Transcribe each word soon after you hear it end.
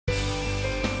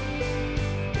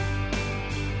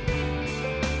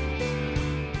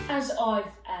As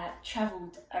I've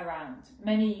travelled around,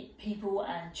 many people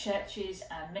and churches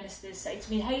and ministers say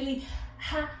to me, Hayley,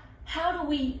 how do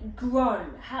we grow?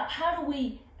 How do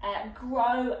we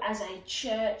grow as a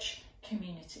church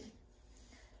community?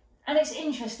 And it's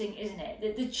interesting, isn't it,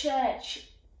 that the church,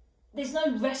 there's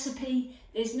no recipe,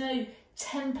 there's no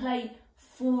template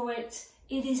for it.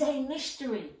 It is a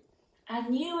mystery.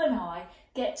 And you and I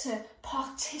get to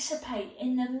participate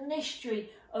in the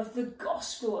mystery of the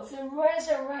gospel, of the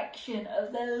resurrection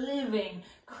of the living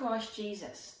Christ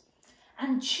Jesus.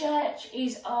 And church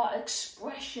is our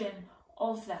expression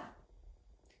of that.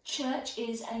 Church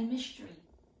is a mystery.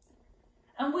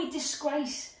 And we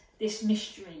disgrace this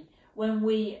mystery when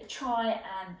we try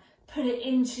and put it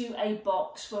into a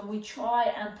box, when we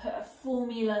try and put a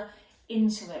formula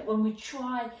into it, when we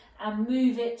try and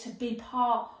move it to be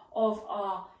part of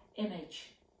our image.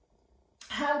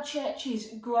 How churches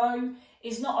grow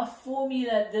is not a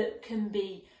formula that can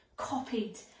be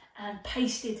copied and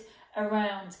pasted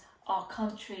around our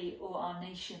country or our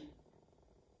nation.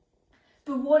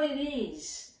 But what it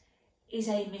is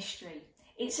a mystery.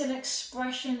 It's an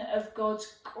expression of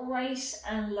God's grace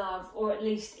and love, or at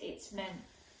least it's meant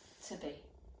to be.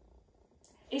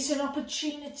 It's an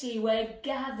opportunity where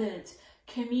gathered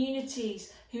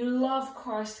communities who love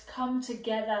Christ come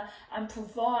together and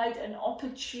provide an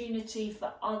opportunity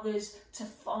for others to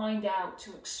find out,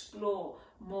 to explore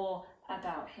more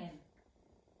about Him.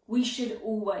 We should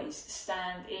always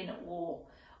stand in awe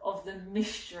of the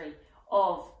mystery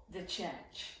of the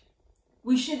church.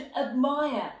 We should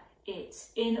admire it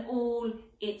in all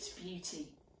its beauty.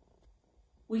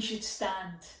 We should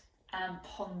stand and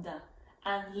ponder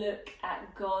and look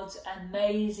at God's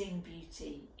amazing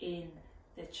beauty in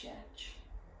the church.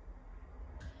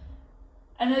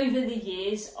 And over the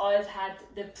years, I've had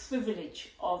the privilege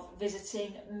of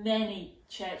visiting many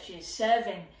churches,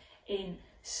 serving in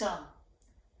some.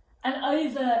 And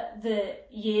over the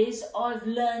years, I've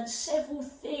learned several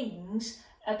things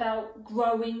about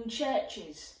growing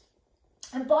churches.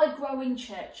 And by growing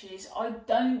churches, I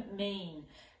don't mean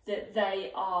that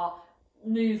they are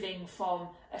moving from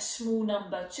a small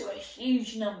number to a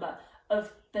huge number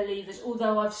of believers,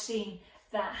 although I've seen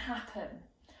that happen.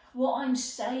 What I'm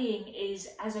saying is,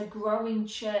 as a growing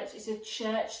church, is a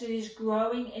church that is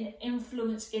growing in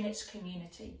influence in its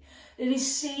community, that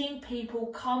is seeing people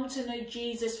come to know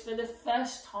Jesus for the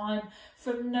first time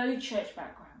from no church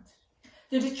background,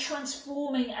 that are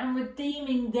transforming and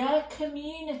redeeming their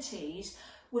communities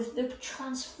with the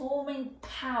transforming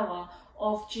power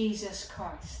of Jesus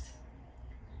Christ.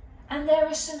 And there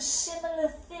are some similar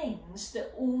things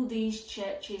that all these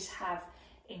churches have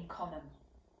in common.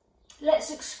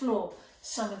 Let's explore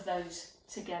some of those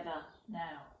together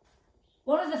now.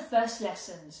 One of the first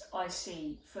lessons I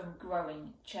see from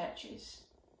growing churches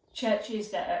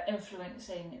that are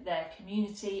influencing their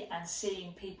community and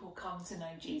seeing people come to know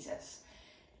Jesus,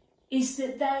 is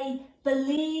that they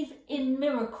believe in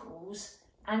miracles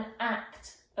and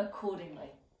act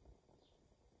accordingly.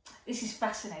 This is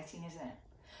fascinating, isn't it?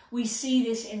 We see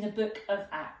this in the book of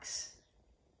Acts.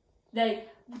 They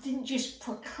didn't just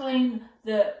proclaim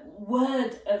the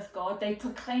word of God, they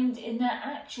proclaimed in their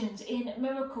actions, in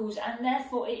miracles, and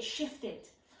therefore it shifted.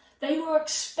 They were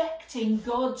expecting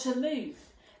God to move.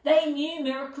 They knew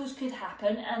miracles could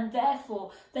happen, and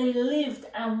therefore they lived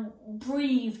and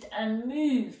breathed and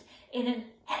moved in an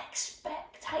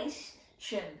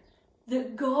expectation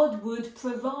that God would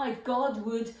provide, God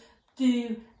would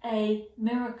do a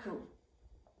miracle.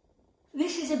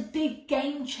 This is a big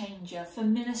game changer for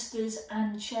ministers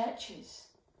and churches.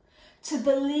 To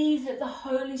believe that the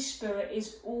Holy Spirit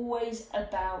is always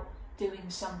about doing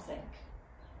something.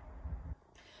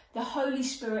 The Holy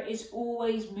Spirit is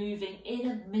always moving in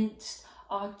amidst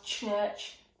our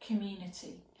church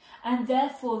community. And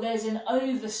therefore there's an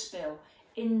overspill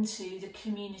into the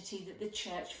community that the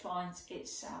church finds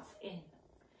itself in.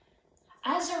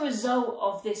 As a result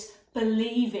of this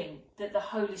believing that the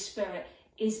Holy Spirit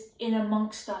is in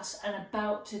amongst us and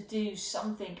about to do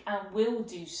something and will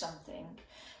do something,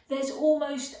 there's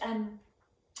almost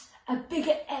a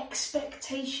bigger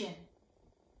expectation.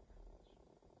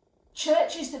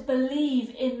 Churches that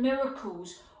believe in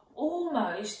miracles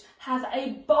almost have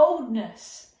a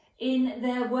boldness in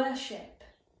their worship,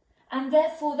 and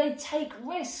therefore they take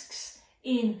risks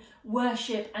in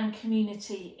worship and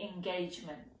community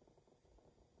engagement.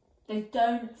 They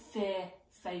don't fear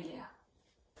failure.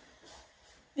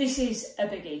 This is a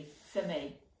biggie for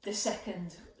me, the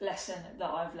second lesson that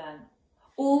I've learned.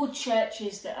 All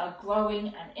churches that are growing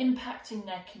and impacting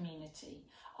their community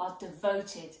are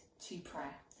devoted to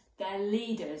prayer. Their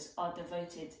leaders are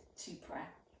devoted to prayer.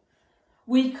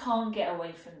 We can't get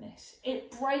away from this.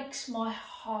 It breaks my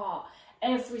heart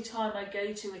every time I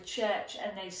go to a church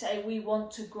and they say we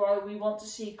want to grow, we want to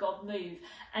see God move,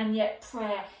 and yet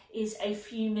prayer is a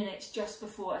few minutes just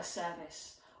before a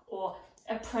service, or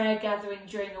a prayer gathering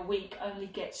during a week only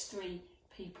gets 3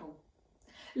 people.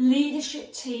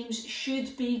 Leadership teams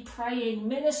should be praying,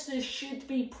 ministers should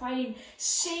be praying,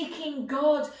 seeking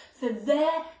God for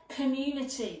their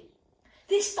community.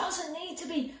 This doesn't need to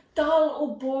be dull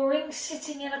or boring,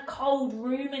 sitting in a cold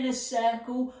room in a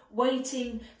circle,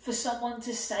 waiting for someone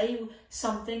to say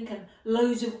something and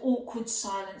loads of awkward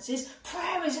silences.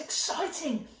 Prayer is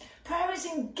exciting. Prayer is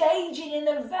engaging in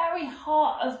the very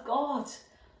heart of God.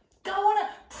 Go on a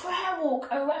prayer walk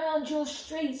around your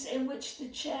streets in which the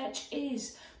church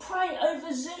is. Pray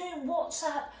over Zoom,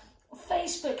 WhatsApp,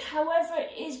 Facebook, however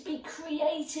it is. Be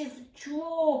creative,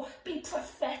 draw, be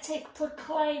prophetic,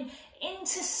 proclaim,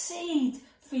 intercede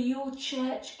for your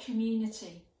church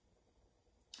community.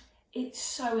 It's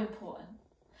so important.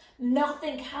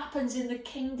 Nothing happens in the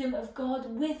kingdom of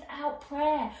God without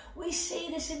prayer. We see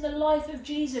this in the life of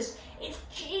Jesus. If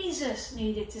Jesus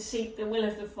needed to seek the will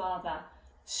of the Father,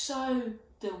 so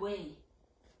do we.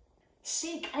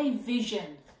 Seek a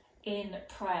vision in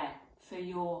prayer for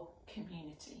your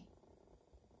community.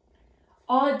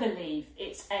 I believe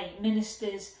it's a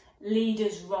minister's,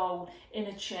 leader's role in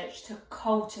a church to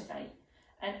cultivate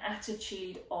an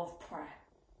attitude of prayer,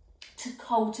 to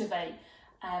cultivate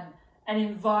an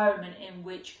environment in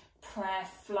which prayer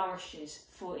flourishes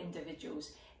for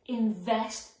individuals.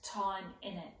 Invest time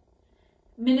in it.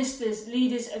 Ministers,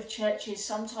 leaders of churches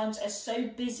sometimes are so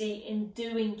busy in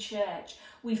doing church,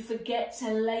 we forget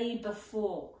to lay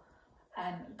before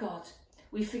God.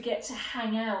 We forget to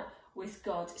hang out with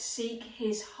God, seek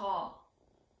his heart.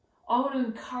 I want to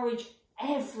encourage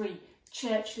every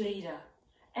church leader,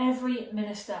 every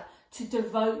minister, to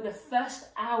devote the first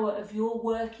hour of your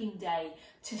working day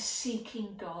to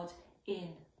seeking God in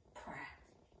prayer.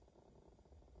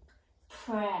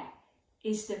 Prayer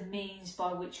is the means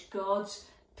by which God's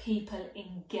people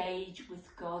engage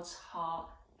with God's heart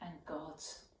and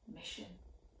God's mission.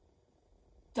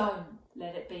 Don't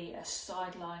let it be a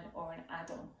sideline or an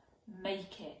add-on.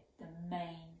 Make it the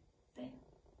main thing.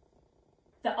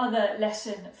 The other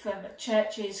lesson from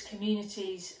churches,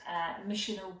 communities,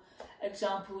 missional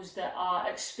examples that are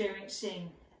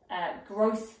experiencing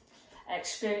growth,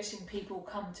 experiencing people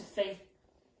come to faith,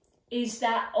 is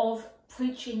that of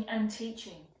preaching and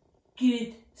teaching.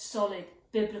 Good, solid,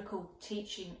 biblical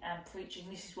teaching and preaching.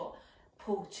 This is what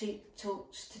Paul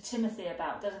talks to Timothy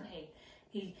about, doesn't he?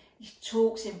 He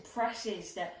talks in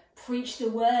presses that preach the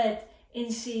word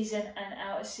in season and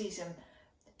out of season.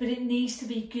 But it needs to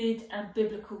be good and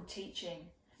biblical teaching.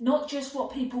 Not just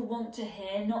what people want to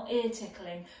hear, not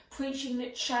ear-tickling. Preaching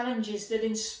that challenges, that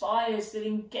inspires, that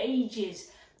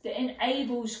engages, that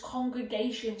enables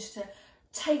congregations to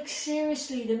take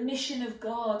seriously the mission of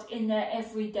God in their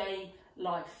everyday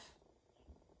life.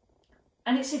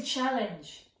 And it's a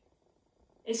challenge.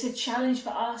 It's a challenge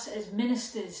for us as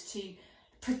ministers to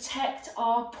protect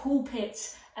our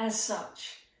pulpits as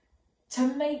such, to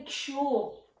make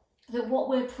sure that what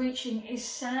we're preaching is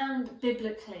sound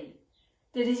biblically,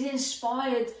 that is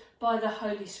inspired by the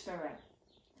Holy Spirit.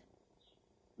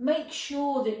 Make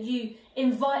sure that you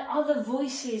invite other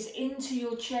voices into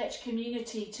your church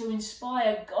community to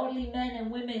inspire godly men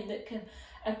and women that can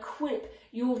equip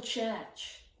your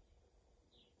church.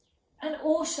 And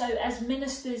also, as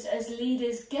ministers, as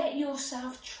leaders, get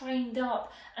yourself trained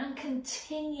up and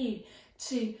continue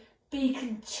to be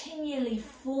continually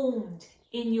formed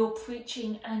in your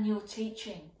preaching and your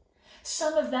teaching.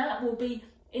 Some of that will be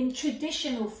in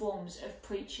traditional forms of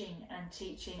preaching and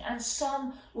teaching, and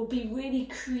some will be really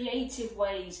creative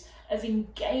ways of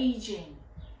engaging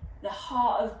the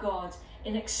heart of God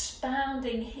in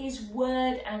expounding his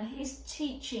word and his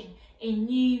teaching in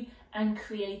new and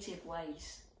creative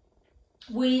ways.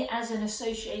 We as an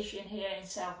association here in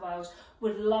South Wales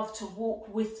would love to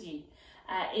walk with you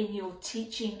in your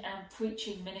teaching and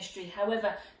preaching ministry,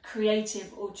 however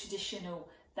creative or traditional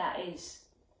that is.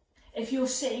 If you're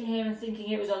sitting here and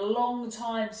thinking it was a long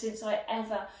time since I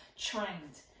ever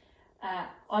trained,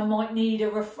 I might need a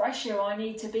refresher, I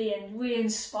need to be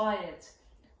re-inspired.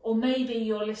 Or maybe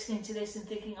you're listening to this and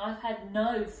thinking, I've had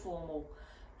no formal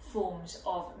forms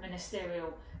of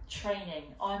ministerial training,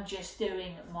 I'm just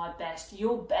doing my best.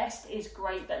 Your best is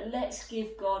great, but let's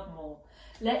give God more.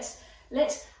 Let's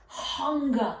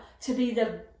hunger to be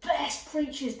the best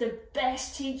preachers, the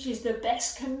best teachers, the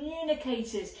best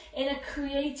communicators in a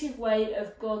creative way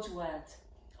of God's word.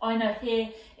 I know here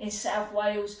in South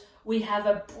Wales we have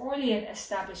a brilliant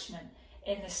establishment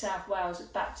in the South Wales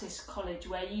Baptist College,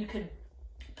 where you can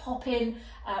pop in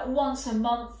once a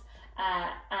month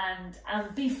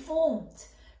and be formed,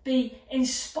 be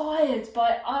inspired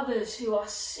by others who are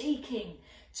seeking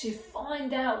to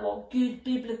find out what good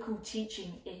biblical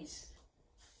teaching is.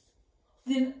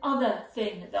 The other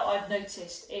thing that I've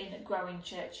noticed in growing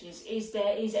churches is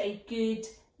there is a good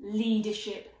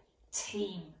leadership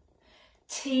team.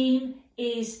 Team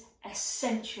is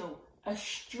essential. A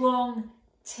strong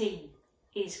team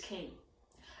is key.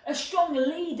 A strong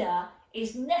leader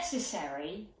is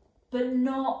necessary, but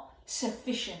not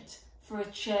sufficient for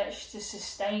a church to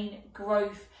sustain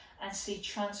growth and see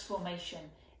transformation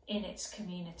in its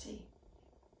community.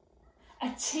 A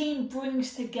team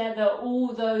brings together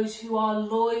all those who are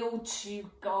loyal to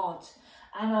God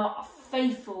and are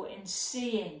faithful in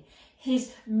seeing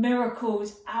His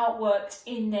miracles outworked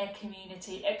in their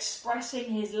community,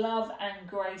 expressing His love and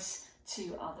grace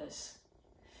to others.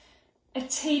 A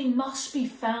team must be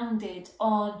founded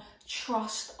on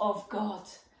trust of God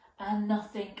and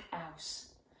nothing else.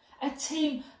 A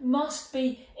team must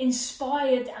be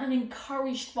inspired and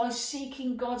encouraged by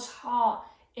seeking God's heart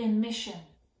in mission.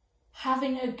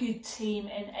 Having a good team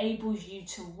enables you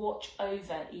to watch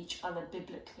over each other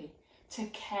biblically, to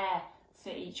care for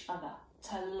each other,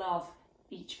 to love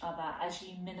each other as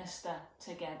you minister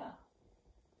together.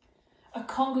 A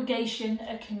congregation,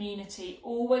 a community,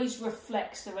 always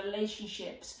reflects the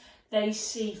relationships they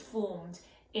see formed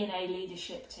in a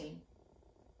leadership team.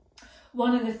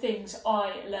 One of the things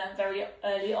I learned very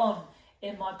early on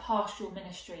in my pastoral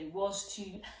ministry was to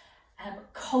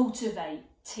cultivate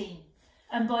team.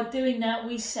 And by doing that,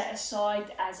 we set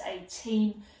aside as a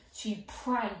team to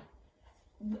pray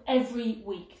every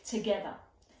week together.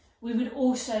 We would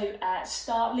also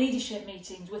start leadership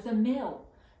meetings with a meal,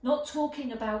 not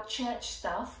talking about church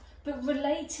stuff, but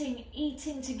relating,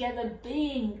 eating together,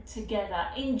 being together,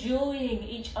 enjoying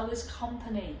each other's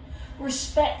company,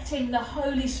 respecting the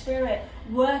Holy Spirit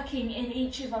working in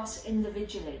each of us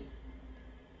individually.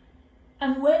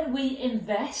 And when we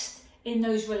invest in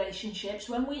those relationships,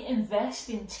 when we invest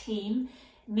in team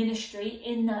ministry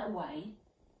in that way,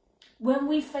 when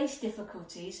we face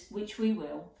difficulties, which we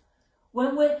will,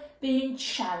 when we're being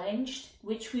challenged,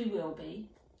 which we will be,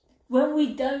 when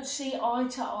we don't see eye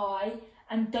to eye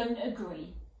and don't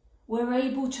agree, we're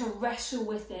able to wrestle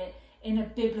with it in a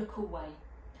biblical way.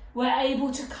 We're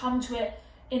able to come to it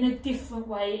in a different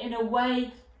way, in a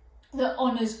way that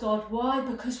honours God. Why?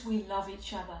 Because we love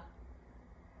each other.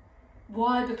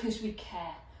 Why? Because we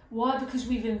care. Why? Because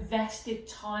we've invested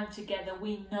time together.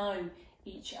 We know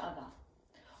each other.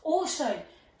 Also,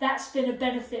 that's been a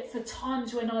benefit for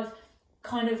times when I've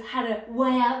kind of had to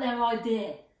weigh out their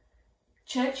idea.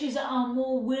 Churches are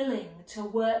more willing to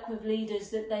work with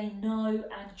leaders that they know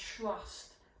and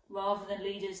trust, rather than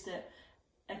leaders that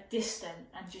are distant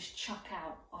and just chuck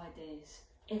out ideas.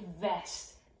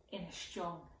 Invest in a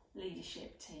strong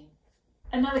leadership team.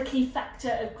 Another key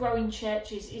factor of growing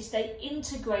churches is they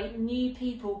integrate new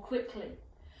people quickly.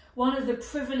 One of the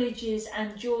privileges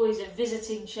and joys of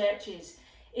visiting churches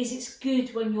is it's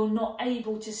good when you're not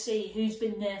able to see who's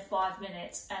been there 5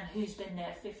 minutes and who's been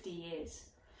there 50 years.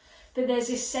 But there's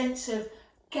this sense of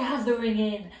gathering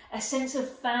in, a sense of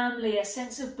family, a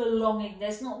sense of belonging.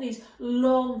 There's not these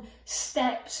long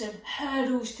steps and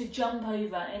hurdles to jump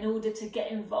over in order to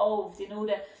get involved, in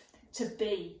order to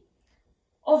be.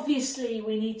 Obviously,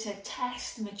 we need to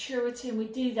test maturity, and we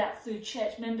do that through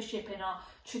church membership in our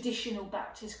traditional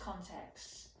Baptist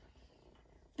contexts.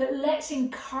 But let's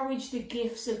encourage the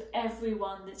gifts of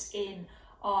everyone that's in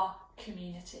our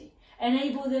community.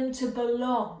 Enable them to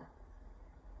belong,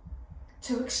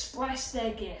 to express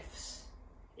their gifts.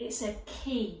 It's a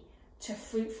key to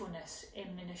fruitfulness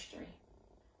in ministry.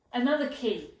 Another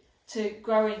key to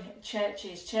growing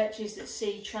churches, churches that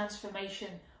see transformation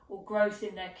or growth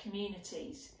in their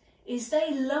communities, is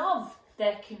they love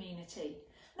their community.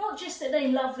 Not just that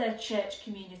they love their church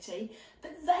community,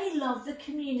 but they love the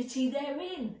community they're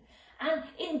in. And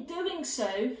in doing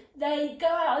so, they go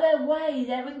out of their way,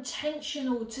 they're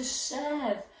intentional to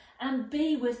serve and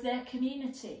be with their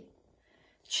community.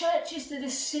 Churches that are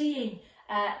seeing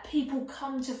people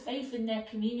come to faith in their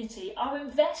community are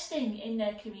investing in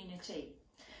their community.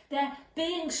 They're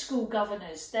being school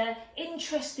governors, they're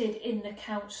interested in the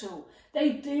council,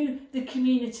 they do the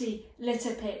community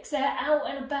litter picks, they're out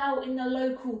and about in the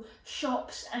local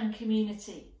shops and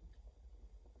community.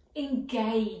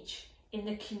 Engage in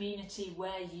the community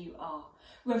where you are,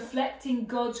 reflecting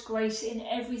God's grace in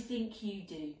everything you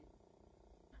do.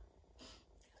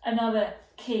 Another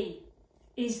key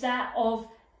is that of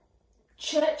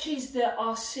churches that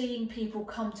are seeing people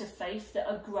come to faith, that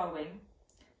are growing.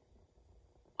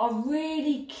 are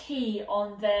really key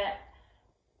on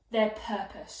their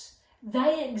purpose.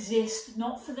 They exist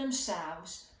not for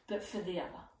themselves, but for the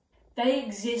other. They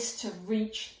exist to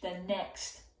reach the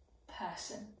next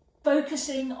person.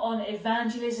 Focusing on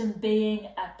evangelism being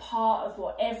a part of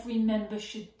what every member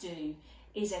should do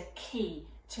is a key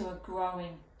to a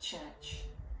growing church.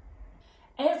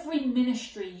 Every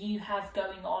ministry you have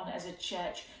going on as a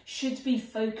church should be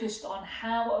focused on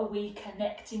how are we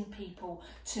connecting people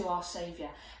to our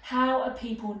Saviour? How are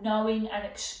people knowing and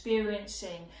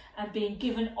experiencing and being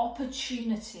given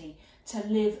opportunity to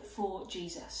live for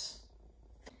Jesus?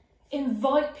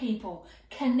 Invite people,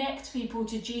 connect people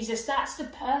to Jesus. That's the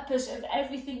purpose of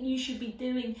everything you should be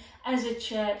doing as a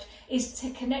church, is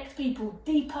to connect people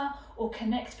deeper or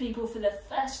connect people for the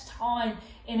first time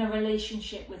in a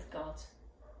relationship with God.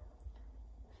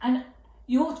 And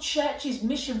your church's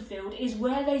mission field is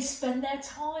where they spend their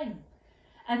time.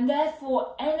 And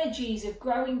therefore, energies of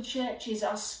growing churches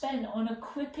are spent on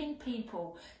equipping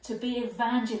people to be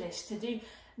evangelists, to do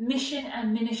mission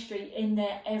and ministry in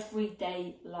their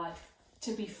everyday life,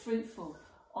 to be fruitful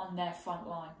on their front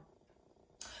line.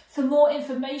 For more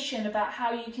information about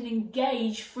how you can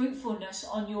engage fruitfulness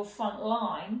on your front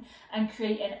line and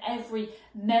create an every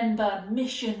member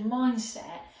mission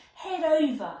mindset, head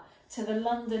over to the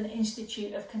London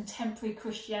Institute of Contemporary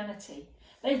Christianity.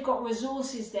 They've got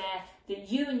resources there that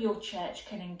you and your church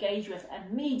can engage with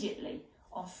immediately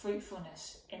on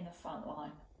fruitfulness in the front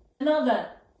line.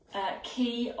 Another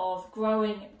key of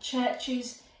growing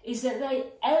churches is that they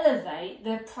elevate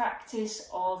the practice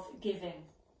of giving.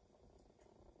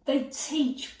 They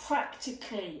teach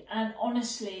practically and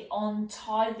honestly on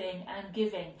tithing and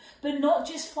giving, but not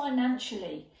just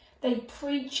financially. They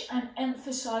preach and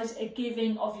emphasise a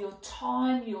giving of your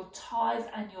time, your tithe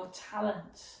and your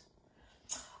talents.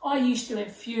 I used to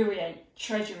infuriate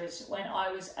treasurers when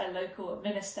I was a local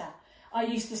minister. I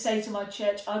used to say to my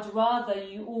church, I'd rather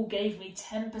you all gave me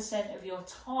 10% of your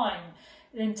time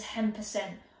than 10%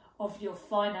 of your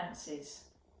finances.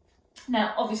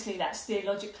 Now, obviously that's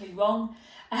theologically wrong,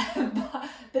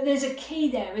 but there's a key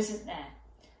there, isn't there?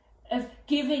 Of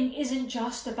giving isn't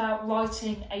just about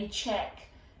writing a cheque.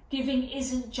 Giving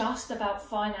isn't just about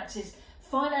finances.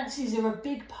 Finances are a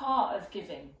big part of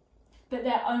giving, but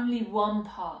they're only one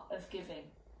part of giving.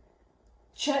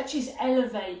 Churches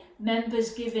elevate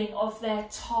members' giving of their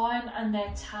time and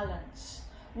their talents.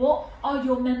 What are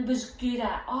your members good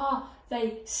at? Are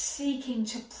they seeking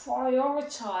to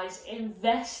prioritise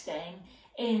investing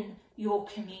in your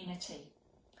community?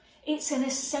 It's an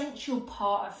essential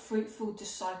part of fruitful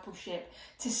discipleship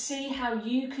to see how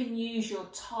you can use your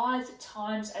tithe,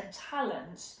 times and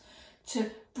talents to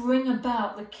bring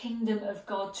about the kingdom of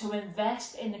God, to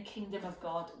invest in the kingdom of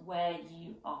God where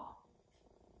you are.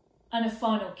 And a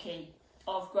final key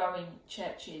of growing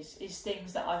churches is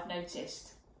things that I've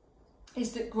noticed,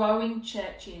 is that growing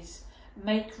churches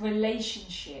make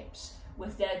relationships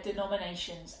with their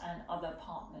denominations and other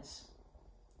partners.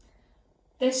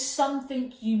 There's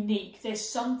something unique, there's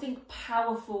something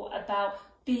powerful about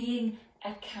being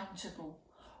accountable,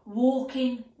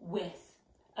 walking with,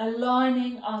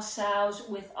 aligning ourselves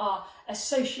with our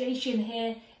association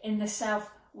here in the South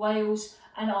Wales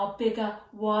and our bigger,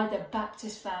 wider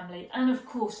Baptist family, and of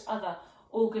course other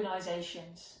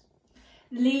organisations.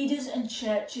 Leaders and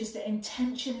churches that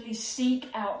intentionally seek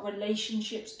out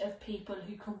relationships of people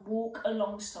who can walk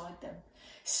alongside them,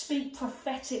 speak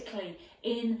prophetically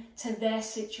into their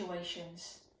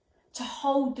situations, to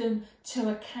hold them to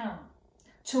account,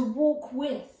 to walk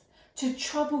with, to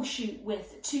troubleshoot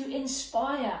with, to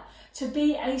inspire, to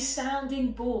be a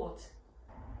sounding board.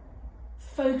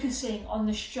 Focusing on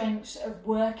the strengths of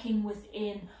working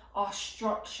within our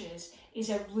structures is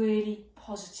a really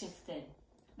positive thing.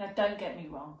 Now, don't get me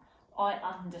wrong, I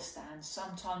understand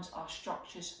sometimes our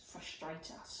structures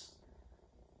frustrate us,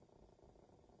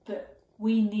 but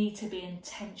we need to be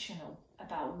intentional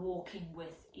about walking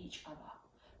with each other,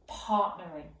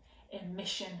 partnering in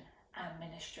mission and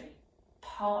ministry,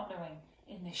 partnering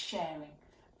in the sharing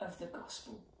of the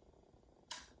gospel.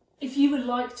 If you would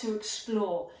like to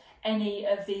explore any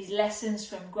of these lessons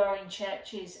from growing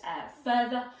churches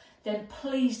further, then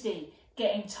please do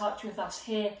get in touch with us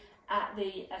here at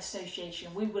the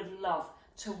association. We would love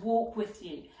to walk with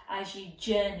you as you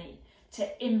journey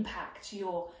to impact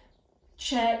your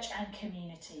church and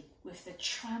community with the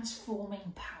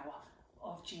transforming power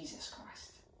of Jesus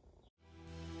Christ.